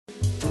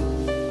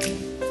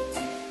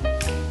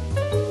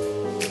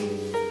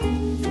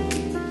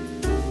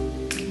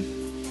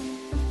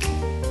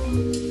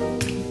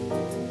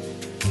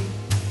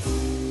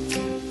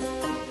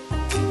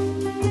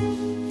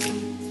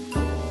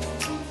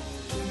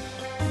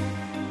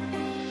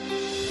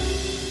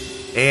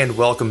And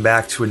welcome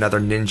back to another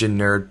Ninja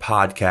Nerd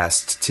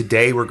podcast.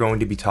 Today we're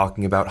going to be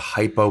talking about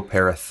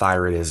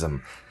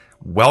hypoparathyroidism.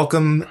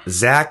 Welcome,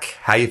 Zach.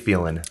 How you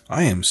feeling?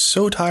 I am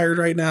so tired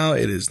right now.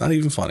 It is not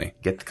even funny.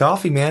 Get the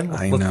coffee, man.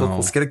 I know.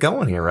 Let's get it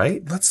going here,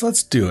 right?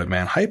 Let's do it,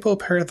 man.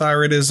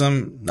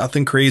 Hypoparathyroidism,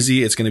 nothing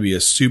crazy. It's going to be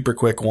a super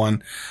quick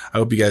one. I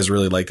hope you guys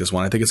really like this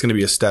one. I think it's going to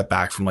be a step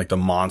back from like the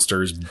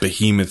monsters,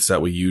 behemoths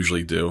that we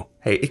usually do.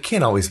 Hey, it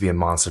can't always be a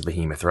monster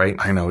behemoth, right?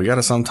 I know. We got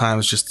to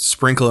sometimes just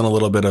sprinkle in a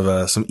little bit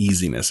of some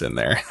easiness in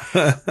there.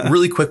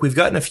 Really quick, we've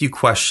gotten a few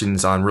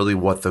questions on really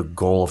what the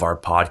goal of our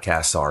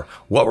podcasts are.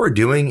 What we're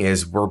doing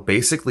is we're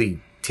basically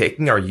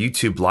taking our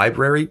YouTube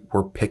library,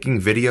 we're picking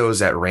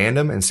videos at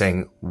random and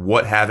saying,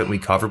 what haven't we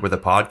covered with a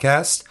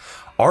podcast?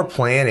 Our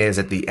plan is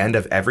at the end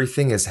of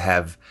everything is to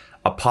have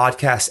a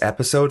podcast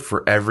episode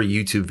for every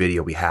YouTube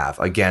video we have.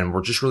 Again,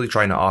 we're just really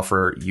trying to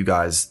offer you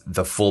guys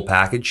the full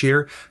package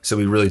here. So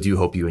we really do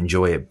hope you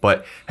enjoy it.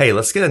 But hey,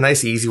 let's get a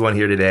nice easy one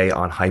here today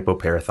on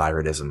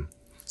hypoparathyroidism.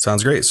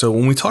 Sounds great. So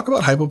when we talk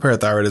about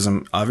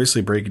hypoparathyroidism,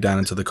 obviously break it down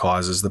into the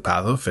causes, the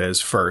pathophys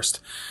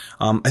first.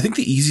 I think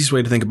the easiest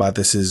way to think about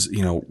this is,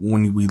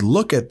 when we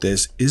look at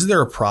this, is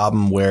there a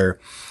problem where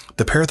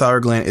the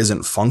parathyroid gland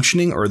isn't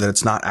functioning or that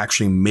it's not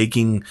actually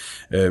making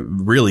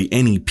really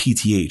any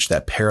PTH,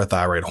 that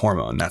parathyroid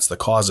hormone? That's the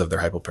cause of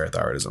their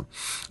hypoparathyroidism.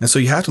 And so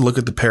you have to look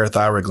at the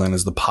parathyroid gland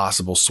as the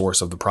possible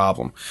source of the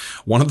problem.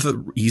 One of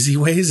the easy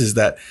ways is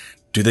that,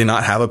 do they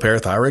not have a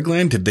parathyroid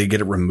gland? Did they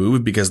get it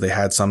removed because they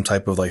had some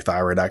type of like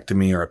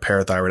thyroidectomy or a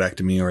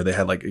parathyroidectomy, or they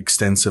had like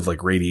extensive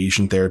like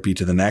radiation therapy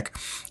to the neck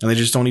and they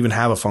just don't even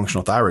have a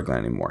functional thyroid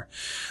gland anymore?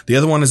 The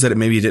other one is that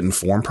maybe it didn't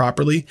form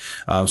properly.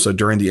 So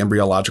during the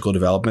embryological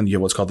development, you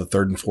have what's called the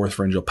third and fourth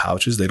pharyngeal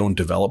pouches. They don't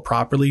develop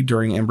properly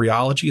during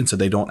embryology. And so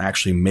they don't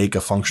actually make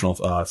a functional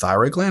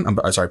parathyroid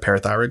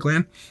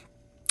gland.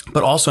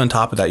 But also on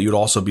top of that, you'd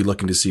also be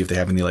looking to see if they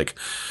have any like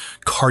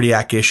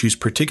cardiac issues,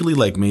 particularly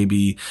like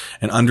maybe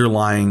an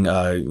underlying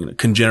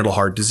congenital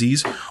heart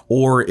disease,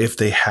 or if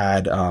they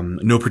had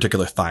no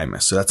particular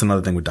thymus. So that's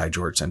another thing with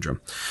Di-George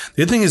syndrome.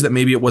 The other thing is that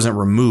maybe it wasn't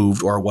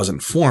removed or it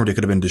wasn't formed. It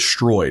could have been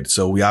destroyed.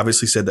 So we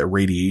obviously said that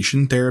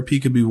radiation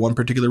therapy could be one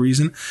particular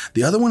reason.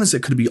 The other one is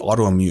it could be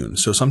autoimmune.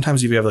 So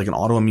sometimes if you have like an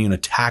autoimmune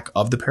attack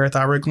of the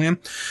parathyroid gland,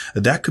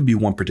 that could be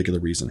one particular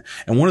reason.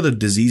 And one of the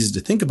diseases to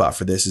think about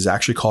for this is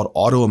actually called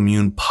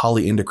autoimmune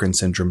polyendocrine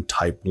syndrome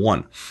type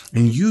 1.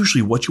 And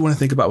usually what you want to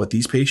think about with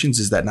these patients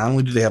is that not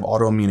only do they have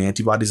autoimmune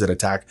antibodies that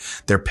attack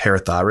their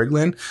parathyroid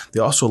gland,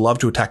 they also love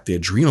to attack the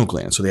adrenal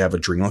gland. So they have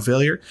adrenal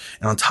failure.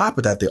 And on top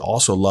of that, they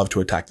also love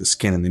to attack the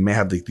skin, and they may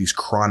have these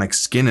chronic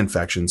skin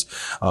infections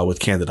with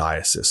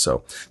candidiasis.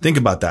 So think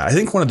about that. I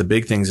think one of the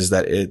big things is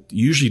that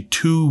usually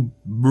two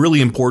really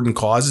important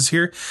causes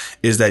here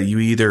is that you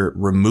either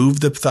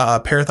remove the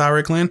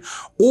parathyroid gland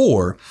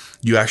or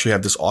you actually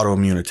have this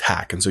autoimmune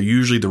attack. And so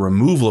usually the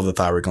removal of the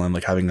thyroid gland,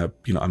 like having a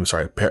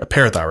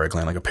parathyroid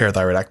gland, like a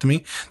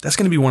parathyroidectomy, that's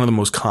going to be one of the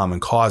most common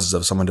causes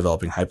of someone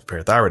developing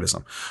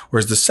hypoparathyroidism.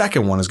 Whereas the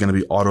second one is going to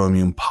be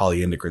autoimmune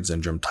polyendocrine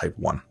syndrome type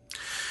 1.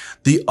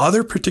 The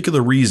other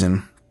particular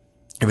reason,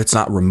 if it's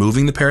not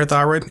removing the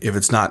parathyroid, if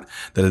it's not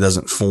that it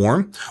doesn't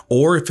form,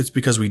 or if it's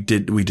because we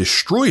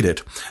destroyed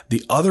it,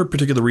 the other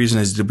particular reason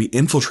is to be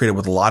infiltrated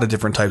with a lot of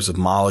different types of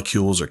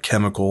molecules or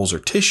chemicals or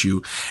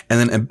tissue, and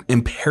then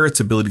impair its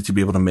ability to be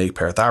able to make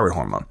parathyroid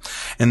hormone.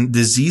 And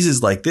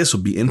diseases like this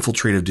will be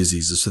infiltrative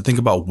diseases. So think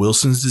about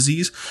Wilson's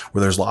disease,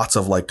 where there's lots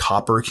of like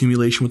copper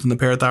accumulation within the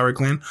parathyroid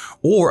gland,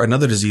 or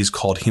another disease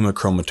called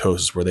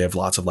hemochromatosis, where they have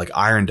lots of like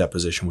iron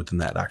deposition within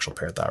that actual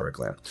parathyroid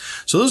gland.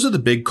 So those are the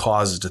big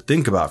causes to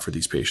think about for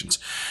these patients.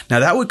 Now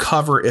that would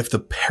cover if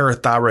the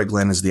parathyroid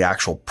gland is the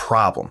actual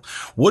problem.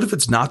 What if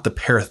it's not the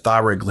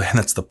parathyroid gland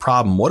that's the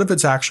problem? What if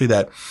it's actually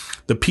that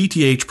the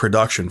PTH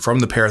production from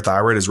the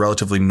parathyroid is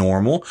relatively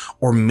normal,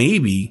 or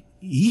maybe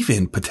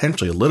even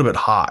potentially a little bit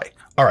high?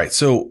 All right.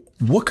 So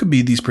what could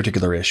be these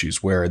particular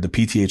issues where the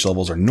PTH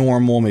levels are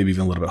normal, maybe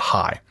even a little bit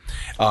high?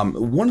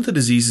 One of the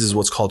diseases is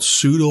what's called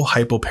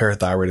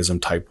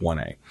pseudo-hypoparathyroidism type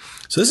 1A.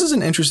 So this is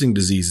an interesting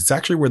disease. It's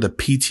actually where the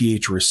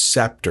PTH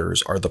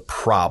receptors are the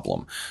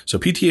problem. So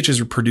PTH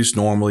is produced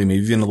normally,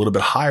 maybe even a little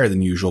bit higher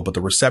than usual, but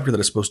the receptor that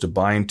is supposed to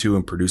bind to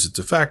and produce its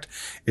effect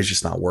is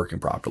just not working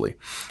properly.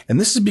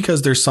 And this is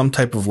because there's some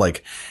type of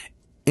like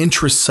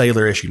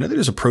intracellular issue. Now,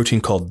 there's a protein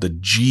called the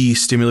G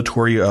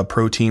stimulatory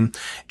protein.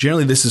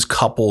 Generally, this is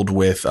coupled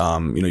with,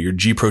 your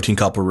G protein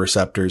coupled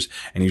receptors,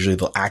 and usually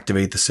they'll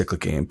activate the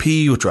cyclic AMP,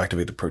 which will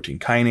activate the protein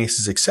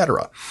kinases,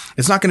 etc.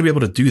 It's not going to be able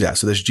to do that.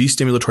 So this G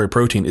stimulatory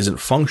protein isn't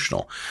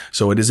functional.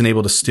 So it isn't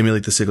able to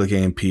stimulate the cyclic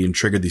AMP and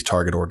trigger these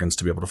target organs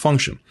to be able to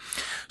function.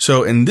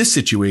 So in this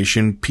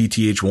situation,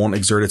 PTH won't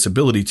exert its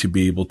ability to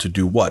be able to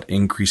do what?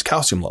 Increase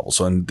calcium levels.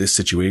 So in this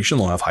situation,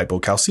 they'll have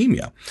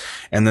hypocalcemia.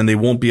 And then they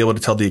won't be able to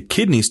tell the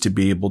kidney to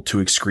be able to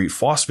excrete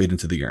phosphate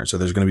into the urine. So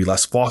there's going to be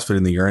less phosphate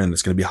in the urine and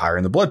it's going to be higher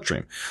in the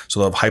bloodstream. So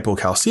they'll have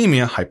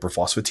hypocalcemia,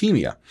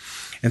 hyperphosphatemia.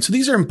 And so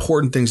these are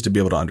important things to be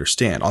able to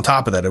understand. On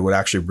top of that, it would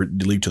actually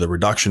lead to the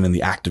reduction in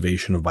the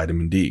activation of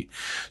vitamin D.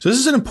 So this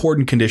is an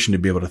important condition to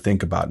be able to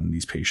think about in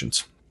these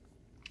patients.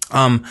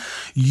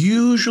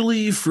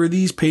 Usually for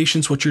these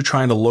patients, what you're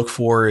trying to look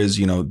for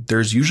is,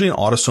 there's usually an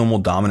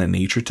autosomal dominant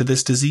nature to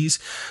this disease.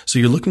 So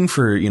you're looking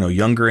for,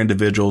 younger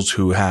individuals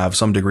who have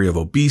some degree of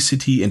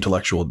obesity,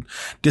 intellectual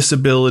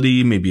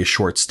disability, maybe a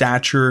short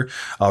stature,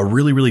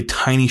 really, really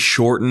tiny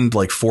shortened,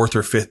 like fourth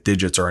or fifth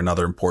digits are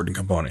another important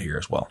component here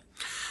as well.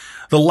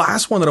 The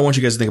last one that I want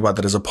you guys to think about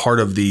that is a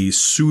part of the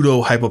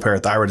pseudo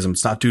hypoparathyroidism.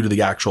 It's not due to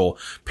the actual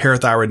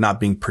parathyroid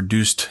not being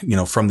produced,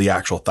 from the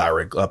actual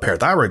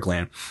parathyroid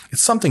gland.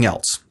 It's something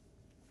else.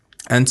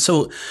 And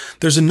so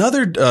there's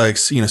another,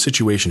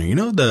 situation here.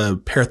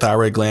 The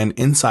parathyroid gland,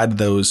 inside of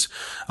those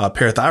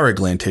parathyroid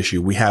gland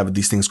tissue, we have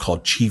these things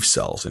called chief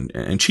cells.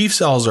 And chief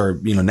cells are,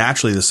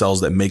 naturally the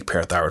cells that make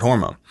parathyroid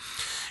hormone.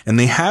 And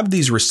they have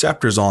these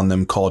receptors on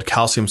them called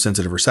calcium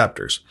sensitive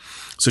receptors.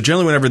 So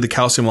generally, whenever the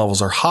calcium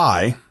levels are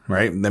high,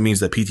 right, that means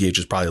that PTH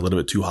is probably a little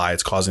bit too high.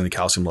 It's causing the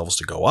calcium levels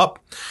to go up.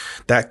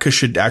 That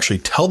should actually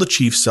tell the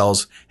chief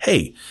cells,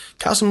 hey,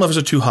 calcium levels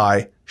are too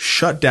high,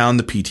 shut down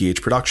the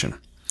PTH production.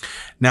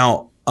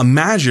 Now,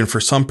 imagine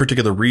for some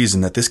particular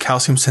reason that this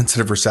calcium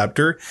sensitive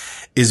receptor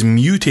is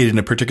mutated in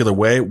a particular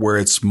way where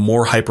it's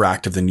more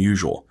hyperactive than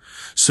usual.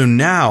 So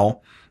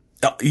now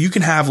you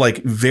can have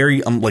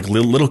very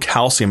little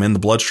calcium in the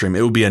bloodstream.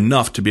 It would be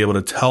enough to be able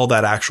to tell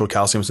that actual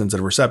calcium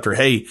sensitive receptor,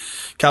 hey,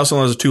 calcium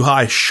levels are too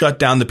high, shut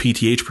down the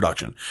PTH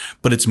production.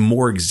 But it's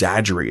more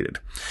exaggerated.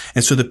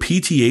 And so the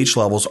PTH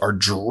levels are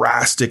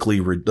drastically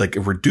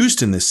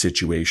reduced in this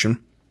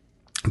situation,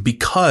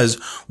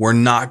 because we're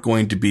not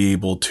going to be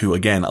able to,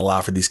 again, allow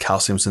for these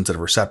calcium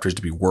sensitive receptors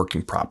to be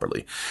working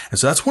properly. And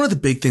so that's one of the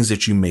big things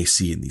that you may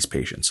see in these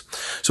patients.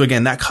 So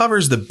again, that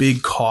covers the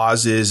big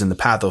causes and the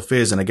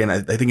pathophys. And again,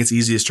 I think it's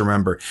easiest to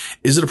remember,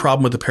 is it a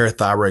problem with the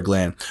parathyroid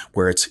gland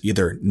where it's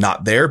either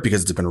not there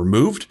because it's been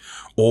removed,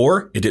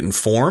 or it didn't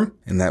form,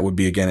 and that would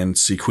be, again, in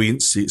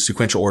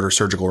sequential order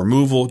surgical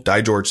removal,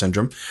 DiGeorge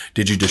syndrome.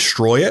 Did you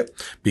destroy it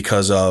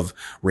because of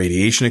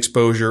radiation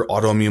exposure,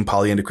 autoimmune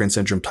polyendocrine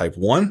syndrome type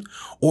 1,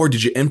 or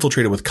did you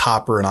infiltrate it with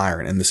copper and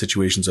iron in the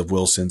situations of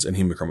Wilson's and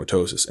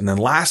hemochromatosis? And then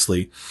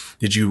lastly,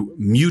 did you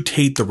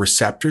mutate the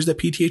receptors that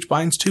PTH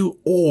binds to,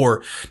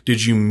 or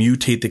did you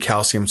mutate the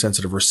calcium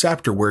sensitive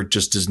receptor where it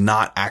just does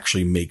not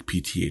actually make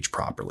PTH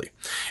properly?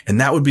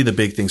 And that would be the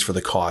big things for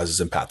the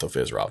causes and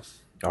pathophys, Rob.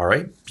 All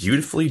right.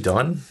 Beautifully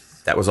done.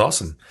 That was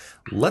awesome.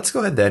 Let's go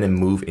ahead then and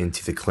move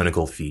into the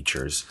clinical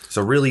features.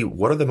 So really,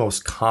 what are the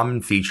most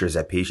common features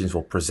that patients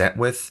will present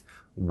with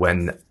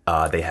when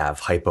they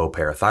have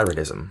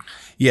hypoparathyroidism?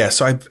 Yeah,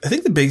 so I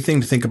think the big thing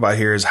to think about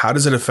here is how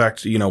does it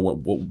affect,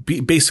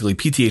 basically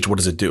PTH, what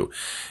does it do?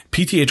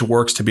 PTH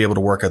works to be able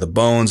to work at the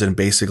bones and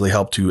basically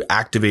help to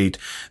activate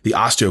the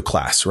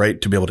osteoclasts,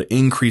 right? To be able to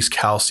increase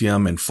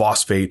calcium and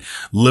phosphate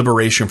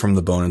liberation from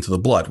the bone into the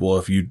blood. Well,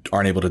 if you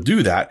aren't able to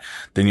do that,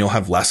 then you'll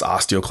have less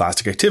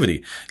osteoclastic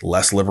activity,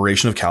 less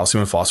liberation of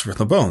calcium and phosphorus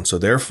from the bone. So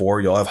therefore,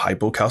 you'll have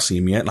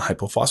hypocalcemia and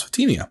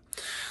hypophosphatemia.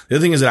 The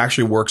other thing is it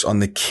actually works on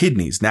the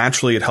kidneys.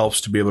 Naturally, it helps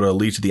to be able to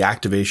lead to the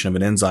activation of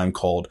an enzyme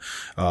called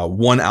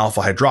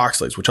 1-alpha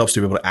hydroxylase, which helps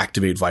to be able to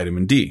activate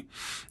vitamin D.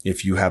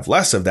 If you have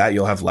less of that,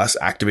 you'll have less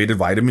activated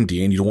vitamin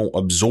D and you won't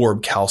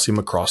absorb calcium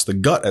across the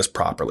gut as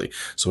properly.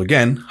 So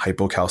again,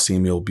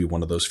 hypocalcemia will be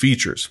one of those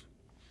features.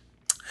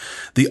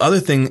 The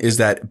other thing is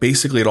that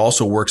basically it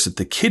also works at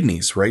the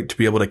kidneys, right? To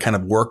be able to kind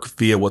of work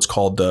via what's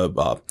called the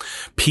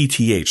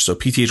PTH. So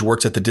PTH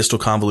works at the distal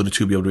convoluted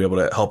tube to be able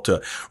to help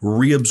to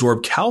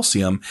reabsorb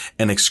calcium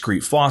and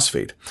excrete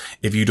phosphate.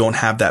 If you don't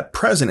have that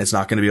present, it's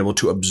not going to be able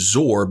to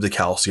absorb the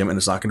calcium and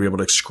it's not going to be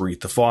able to excrete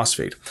the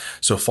phosphate.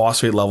 So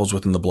phosphate levels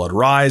within the blood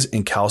rise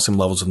and calcium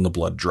levels in the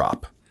blood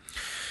drop.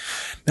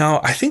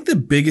 Now, I think the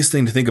biggest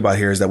thing to think about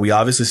here is that we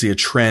obviously see a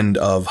trend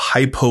of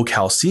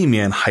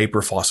hypocalcemia and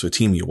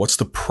hyperphosphatemia. What's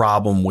the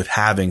problem with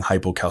having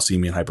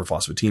hypocalcemia and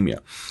hyperphosphatemia?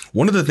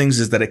 One of the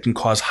things is that it can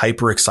cause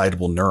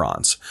hyperexcitable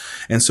neurons.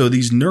 And so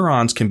these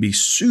neurons can be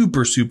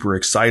super, super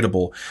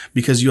excitable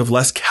because you have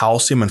less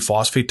calcium and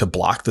phosphate to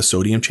block the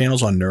sodium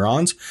channels on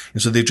neurons.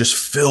 And so they just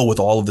fill with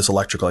all of this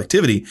electrical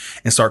activity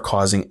and start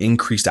causing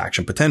increased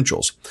action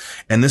potentials.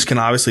 And this can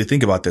obviously,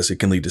 think about this, it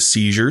can lead to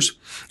seizures.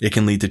 It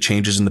can lead to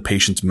changes in the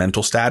patient's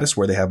mental status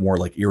where they have more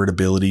like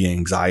irritability and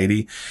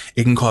anxiety.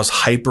 It can cause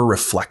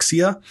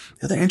hyperreflexia.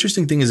 The other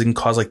interesting thing is it can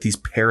cause like these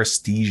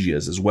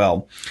paresthesias as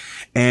well.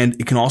 And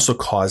it can also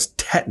cause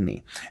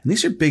tetany. And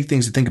these are big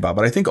things to think about.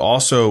 But I think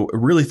also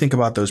really think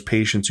about those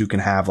patients who can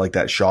have like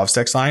that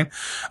Shovstek sign,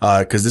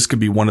 because this could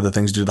be one of the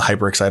things due to the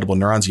hyperexcitable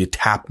neurons. You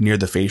tap near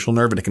the facial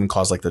nerve and it can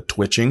cause like the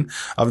twitching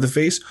of the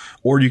face.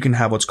 Or you can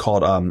have what's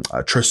called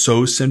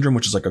Trousseau syndrome,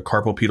 which is like a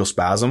carpopedal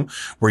spasm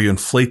where you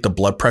inflate the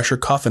blood pressure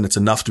cuff and it's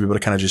enough to be able to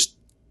kind of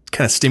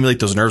stimulate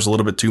those nerves a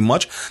little bit too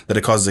much that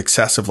it causes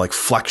excessive like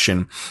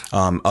flexion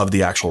of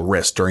the actual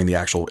wrist during the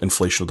actual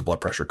inflation of the blood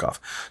pressure cuff.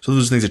 So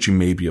those are things that you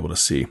may be able to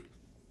see.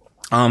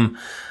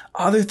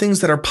 Other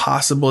things that are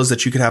possible is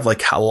that you could have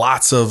like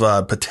lots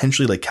of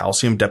potentially like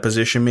calcium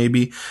deposition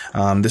maybe.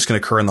 This can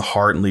occur in the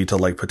heart and lead to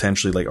like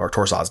potentially like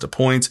arthrosclerotic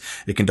points.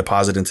 It can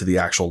deposit into the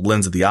actual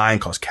lens of the eye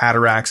and cause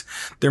cataracts.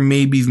 There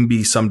may even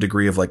be some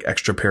degree of like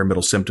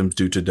extrapyramidal symptoms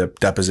due to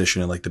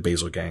deposition in like the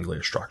basal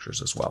ganglia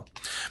structures as well.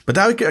 But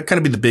that would kind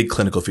of be the big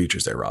clinical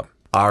features there, Rob.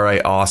 All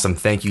right, awesome.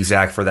 Thank you,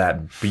 Zach, for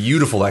that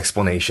beautiful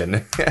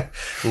explanation.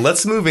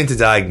 Let's move into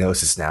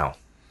diagnosis now.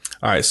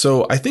 All right.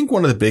 So I think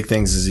one of the big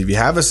things is if you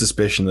have a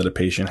suspicion that a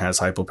patient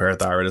has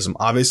hypoparathyroidism,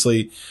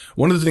 obviously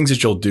one of the things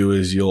that you'll do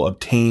is you'll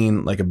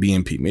obtain like a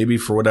BMP. Maybe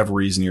for whatever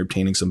reason, you're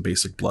obtaining some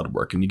basic blood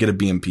work and you get a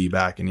BMP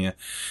back and you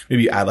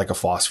maybe add like a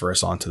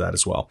phosphorus onto that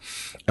as well.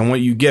 And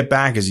what you get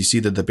back is you see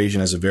that the patient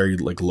has a very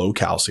like low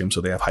calcium.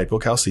 So they have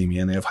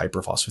hypocalcemia and they have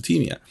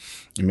hyperphosphatemia.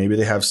 And maybe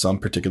they have some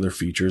particular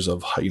features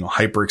of,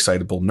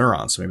 hyperexcitable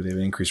neurons. So maybe they have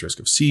an increased risk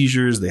of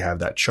seizures. They have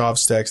that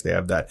Chov-Stex. They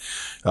have that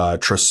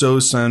Trousseau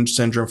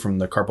syndrome from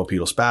the carpal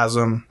pedal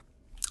spasm.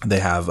 They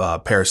have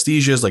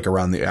paresthesias like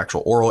around the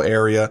actual oral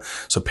area.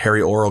 So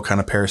perioral kind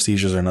of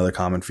paresthesias are another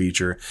common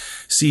feature.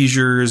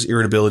 Seizures,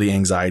 irritability,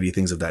 anxiety,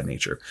 things of that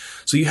nature.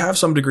 So you have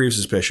some degree of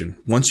suspicion.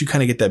 Once you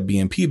kind of get that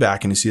BMP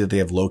back and you see that they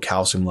have low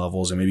calcium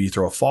levels and maybe you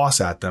throw a phos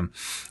at them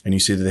and you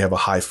see that they have a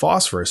high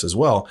phosphorus as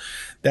well,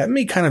 that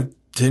may kind of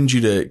tend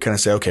you to kind of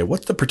say, okay,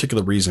 what's the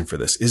particular reason for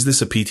this? Is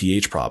this a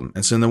PTH problem?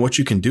 And so then what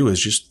you can do is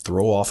just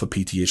throw off a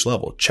PTH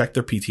level, check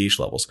their PTH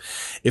levels.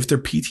 If their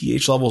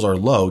PTH levels are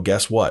low,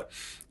 guess what?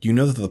 You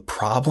know that the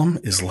problem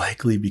is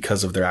likely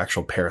because of their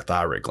actual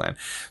parathyroid gland.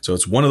 So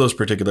it's one of those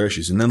particular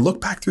issues. And then look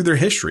back through their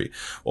history.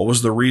 What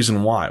was the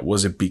reason why?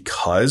 Was it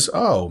because,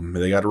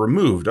 they got it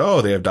removed?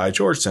 They have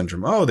Dye-George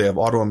syndrome. They have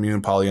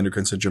autoimmune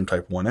polyendocrine syndrome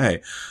type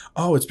 1A.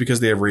 It's because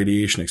they have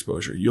radiation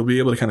exposure. You'll be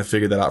able to kind of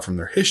figure that out from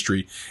their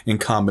history in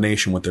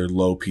combination with their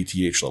low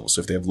PTH levels.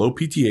 So if they have low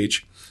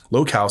PTH,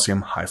 low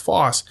calcium, high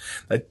phos,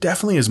 that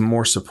definitely is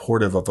more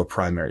supportive of a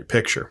primary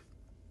picture.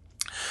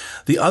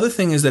 The other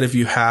thing is that if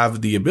you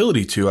have the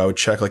ability to, I would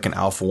check like an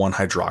alpha-1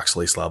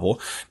 hydroxylase level,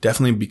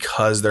 definitely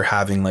because they're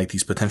having like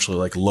these potentially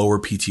like lower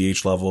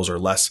PTH levels or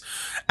less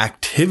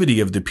activity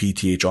of the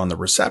PTH on the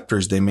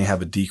receptors, they may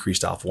have a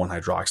decreased alpha-1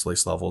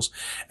 hydroxylase levels.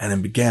 And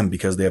then again,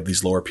 because they have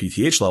these lower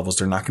PTH levels,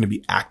 they're not going to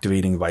be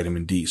activating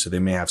vitamin D. So they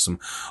may have some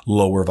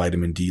lower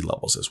vitamin D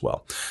levels as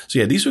well. So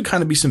yeah, these would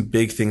kind of be some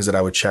big things that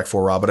I would check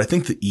for, Rob. But I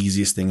think the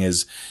easiest thing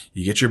is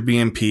you get your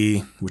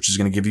BMP, which is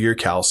going to give you your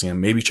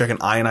calcium. Maybe check an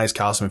ionized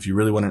calcium if you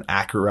really want an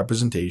accurate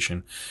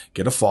representation.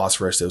 Get a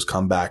phosphorus. Those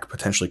come back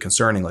potentially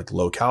concerning like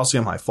low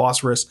calcium, high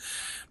phosphorus.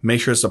 Make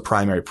sure it's a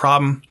primary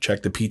problem.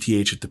 Check the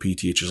PTH if the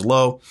PTH is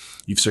low.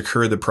 You've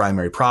secured the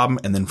primary problem.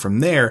 And then from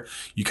there,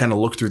 you kind of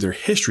look through their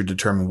history to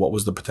determine what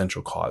was the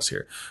potential cause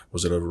here.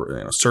 Was it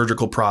a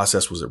surgical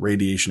process? Was it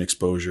radiation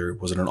exposure?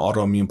 Was it an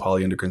autoimmune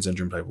polyendocrine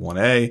syndrome type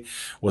 1A?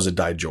 Was it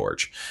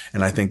Dye-George?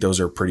 And I think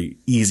those are pretty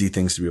easy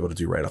things to be able to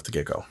do right off the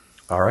get-go.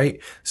 All right.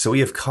 So we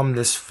have come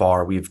this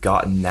far. We've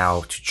gotten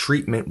now to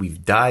treatment.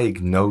 We've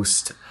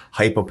diagnosed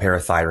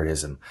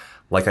hypoparathyroidism.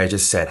 Like I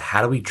just said,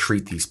 how do we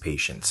treat these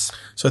patients?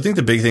 So I think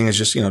the big thing is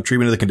just,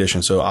 treatment of the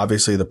condition. So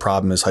obviously the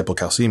problem is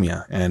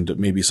hypocalcemia and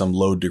maybe some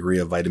low degree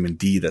of vitamin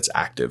D that's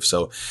active.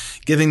 So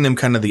giving them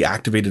kind of the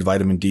activated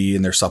vitamin D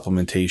in their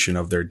supplementation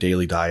of their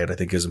daily diet, I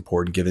think is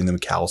important. Giving them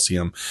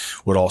calcium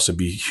would also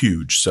be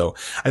huge. So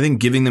I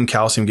think giving them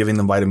calcium, giving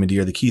them vitamin D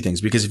are the key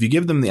things, because if you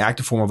give them the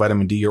active form of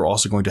vitamin D, you're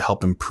also going to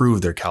help improve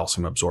their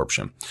calcium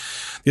absorption.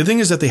 The other thing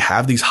is that they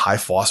have these high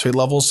phosphate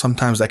levels.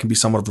 Sometimes that can be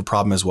somewhat of a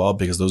problem as well,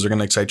 because those are going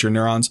to excite your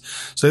neurons.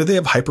 So if they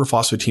have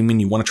hyperphosphatemia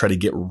and you want to try to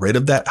get rid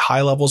of that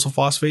high levels of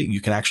phosphate,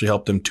 you can actually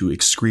help them to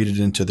excrete it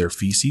into their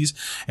feces.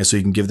 And so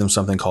you can give them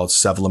something called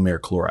sevelamer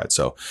chloride.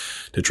 So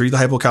to treat the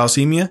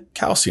hypocalcemia,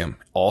 calcium.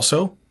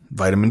 Also,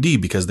 vitamin D,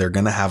 because they're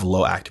going to have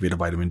low activated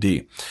vitamin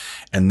D.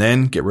 And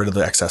then get rid of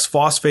the excess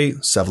phosphate,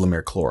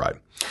 sevelamer chloride.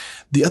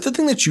 The other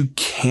thing that you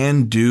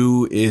can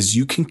do is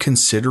you can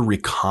consider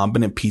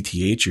recombinant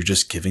PTH. You're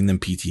just giving them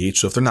PTH.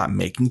 So if they're not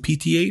making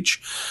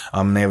PTH,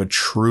 and they have a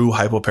true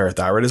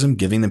hypoparathyroidism,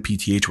 giving them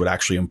PTH would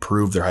actually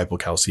improve their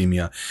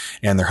hypocalcemia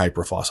and their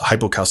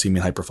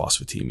hypocalcemia and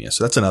hyperphosphatemia.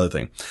 So that's another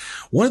thing.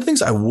 One of the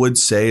things I would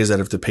say is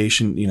that if the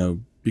patient,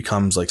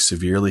 becomes like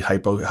severely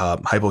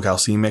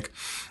hypocalcemic,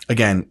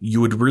 again, you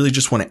would really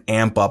just want to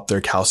amp up their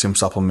calcium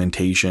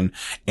supplementation,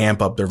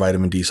 amp up their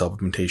vitamin D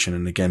supplementation,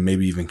 and again,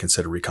 maybe even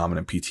consider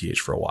recombinant PTH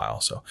for a while.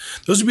 So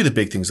those would be the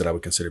big things that I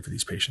would consider for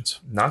these patients.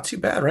 Not too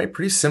bad, right?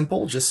 Pretty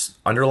simple, just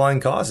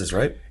underlying causes,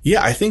 right?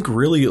 Yeah, I think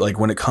really like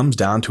when it comes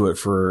down to it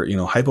for,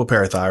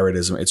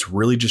 hypoparathyroidism, it's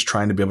really just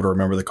trying to be able to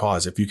remember the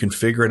cause. If you can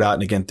figure it out,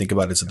 and again, think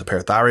about it, is it the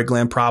parathyroid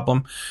gland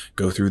problem?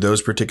 Go through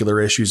those particular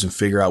issues and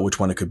figure out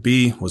which one it could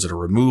be. Was it a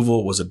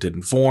removal? Was it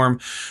didn't form?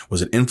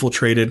 Was it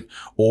infiltrated?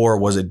 Or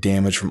was it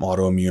damage from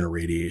autoimmune or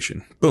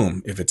radiation?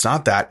 Boom. If it's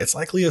not that, it's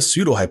likely a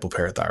pseudo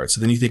hypoparathyroid.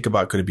 So then you think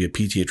about, could it be a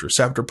PTH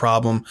receptor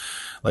problem,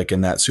 like in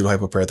that pseudo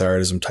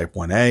hypoparathyroidism type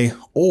 1A?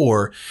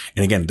 Or,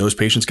 and again, those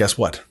patients, guess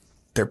what?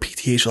 their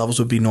PTH levels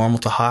would be normal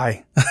to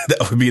high.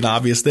 That would be an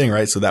obvious thing,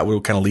 right? So that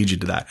would kind of lead you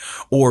to that.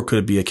 Or could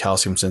it be a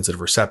calcium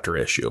sensitive receptor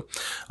issue?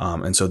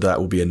 And so that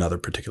will be another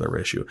particular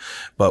issue.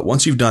 But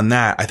once you've done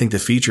that, I think the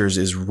features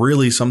is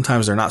really,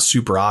 sometimes they're not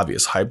super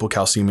obvious.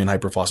 Hypocalcemia and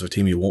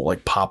hyperphosphatemia won't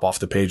like pop off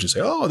the page and say,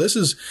 oh, this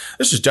is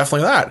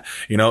definitely that,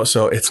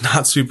 so it's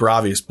not super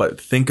obvious, but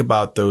think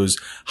about those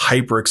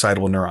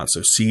hyperexcitable neurons.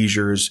 So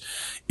seizures,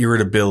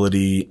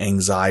 irritability,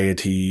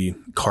 anxiety,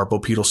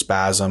 carpopedal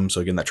spasm.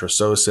 So again, that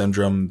Trousseau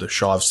syndrome, the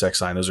Shaw-Sex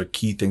sign, those are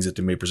key things that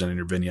they may present in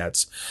your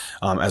vignettes,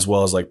 as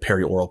well as like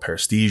perioral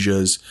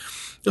paresthesias.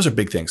 Those are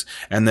big things.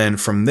 And then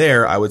from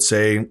there, I would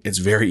say it's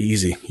very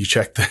easy. You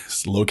check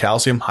this: low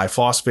calcium, high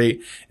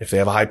phosphate. If they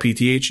have a high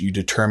PTH,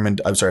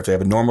 if they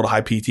have a normal to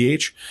high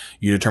PTH,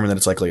 you determine that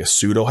it's likely a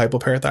pseudo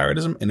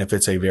hypoparathyroidism. And if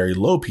it's a very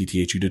low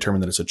PTH, you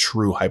determine that it's a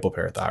true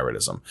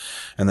hypoparathyroidism.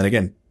 And then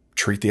again,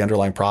 treat the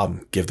underlying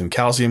problem. Give them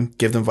calcium,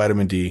 give them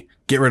vitamin D,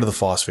 get rid of the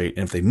phosphate.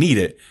 And if they need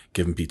it,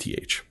 give them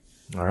PTH.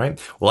 All right.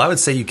 Well, I would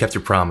say you kept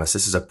your promise.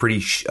 This is a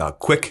pretty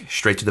quick,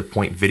 straight to the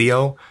point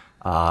video.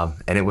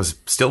 And it was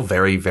still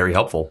very, very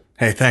helpful.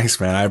 Hey, thanks,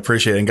 man. I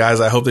appreciate it. And guys,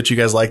 I hope that you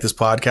guys like this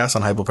podcast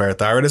on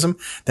hypoparathyroidism.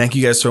 Thank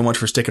you guys so much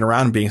for sticking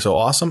around and being so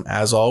awesome.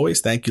 As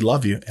always, thank you,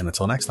 love you. And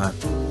until next time.